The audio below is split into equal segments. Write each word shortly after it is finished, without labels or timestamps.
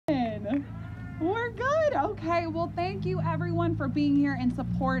Okay, well, thank you everyone for being here in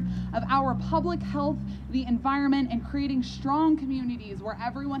support of our public health, the environment, and creating strong communities where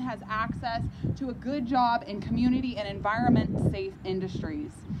everyone has access to a good job in community and environment safe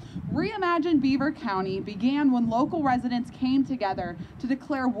industries. ReImagine Beaver County began when local residents came together to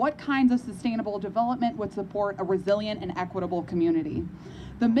declare what kinds of sustainable development would support a resilient and equitable community.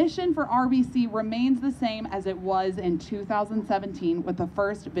 The mission for RBC remains the same as it was in 2017 with the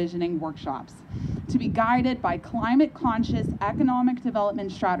first visioning workshops: to be guided by climate-conscious economic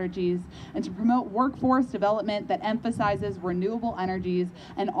development strategies and to promote workforce development that emphasizes renewable energies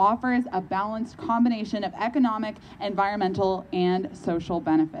and offers a balanced combination of economic, environmental, and social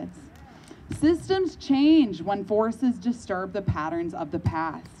benefits. Systems change when forces disturb the patterns of the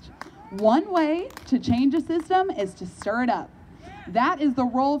past. One way to change a system is to stir it up. That is the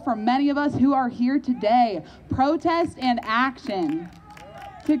role for many of us who are here today: protest and action.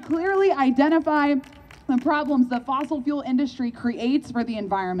 To clearly identify the problems the fossil fuel industry creates for the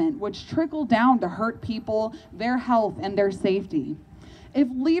environment, which trickle down to hurt people, their health, and their safety. If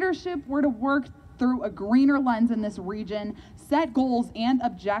leadership were to work through a greener lens in this region, set goals and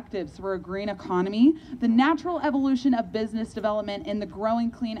objectives for a green economy, the natural evolution of business development in the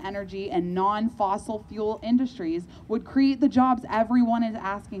growing clean energy and non-fossil fuel industries would create the jobs everyone is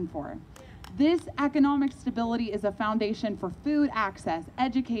asking for. This economic stability is a foundation for food access,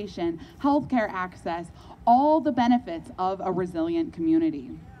 education, healthcare access, all the benefits of a resilient community.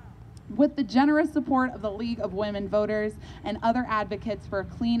 With the generous support of the League of Women Voters and other advocates for a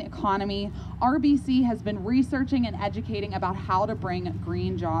clean economy, RBC has been researching and educating about how to bring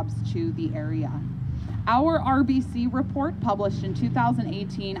green jobs to the area. Our RBC report, published in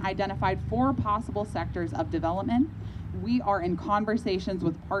 2018, identified 4 possible sectors of development. We are in conversations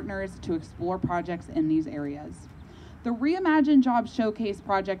with partners to explore projects in these areas. The ReImagine Jobs Showcase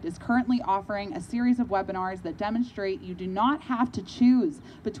project is currently offering a series of webinars that demonstrate you do not have to choose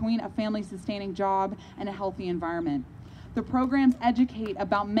between a family-sustaining job and a healthy environment. The programs educate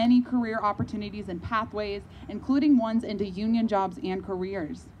about many career opportunities and pathways, including ones into union jobs and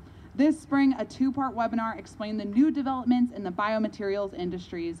careers. This spring, a 2-part webinar explained the new developments in the biomaterials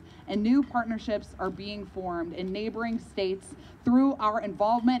industries, and new partnerships are being formed in neighboring states through our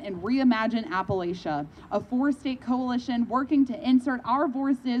involvement in ReImagine Appalachia, a 4-state coalition working to insert our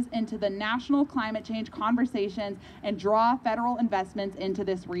voices into the national climate change conversations and draw federal investments into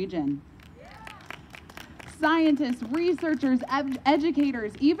this region. Scientists, researchers,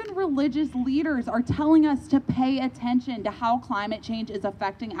 educators, even religious leaders are telling us to pay attention to how climate change is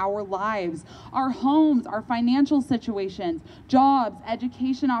affecting our lives, our homes, our financial situations, jobs,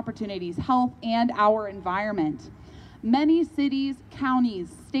 education opportunities, health, and our environment. Many cities, counties,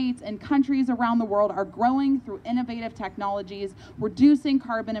 states, and countries around the world are growing through innovative technologies, reducing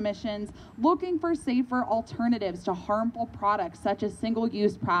carbon emissions, looking for safer alternatives to harmful products such as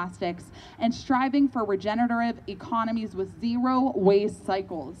single-use plastics, and striving for regenerative economies with zero waste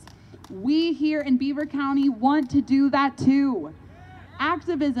cycles. We here in Beaver County want to do that too.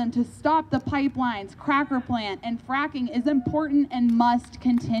 Activism to stop the pipelines, cracker plant, and fracking is important and must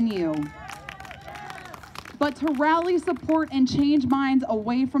continue. But to rally support and change minds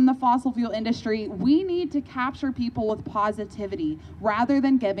away from the fossil fuel industry, we need to capture people with positivity rather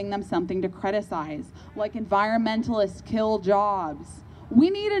than giving them something to criticize, like environmentalists kill jobs. We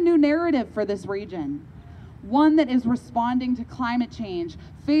need a new narrative for this region, one that is responding to climate change,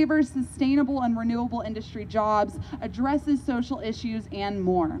 favors sustainable and renewable industry jobs, addresses social issues, and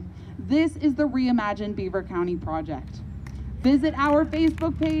more. This is the ReImagine Beaver County project. Visit our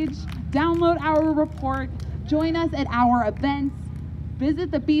Facebook page, download our report, join us at our events,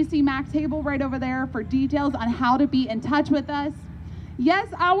 visit the BC Mac table right over there for details on how to be in touch with us. Yes,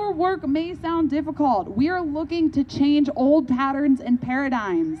 our work may sound difficult. We are looking to change old patterns and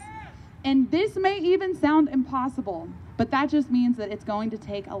paradigms. And this may even sound impossible, but that just means that it's going to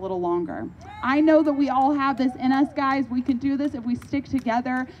take a little longer. I know that we all have this in us, guys. We can do this if we stick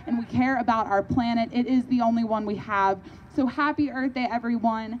together and we care about our planet. It is the only one we have. So happy Earth Day,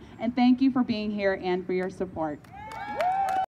 everyone, and thank you for being here and for your support.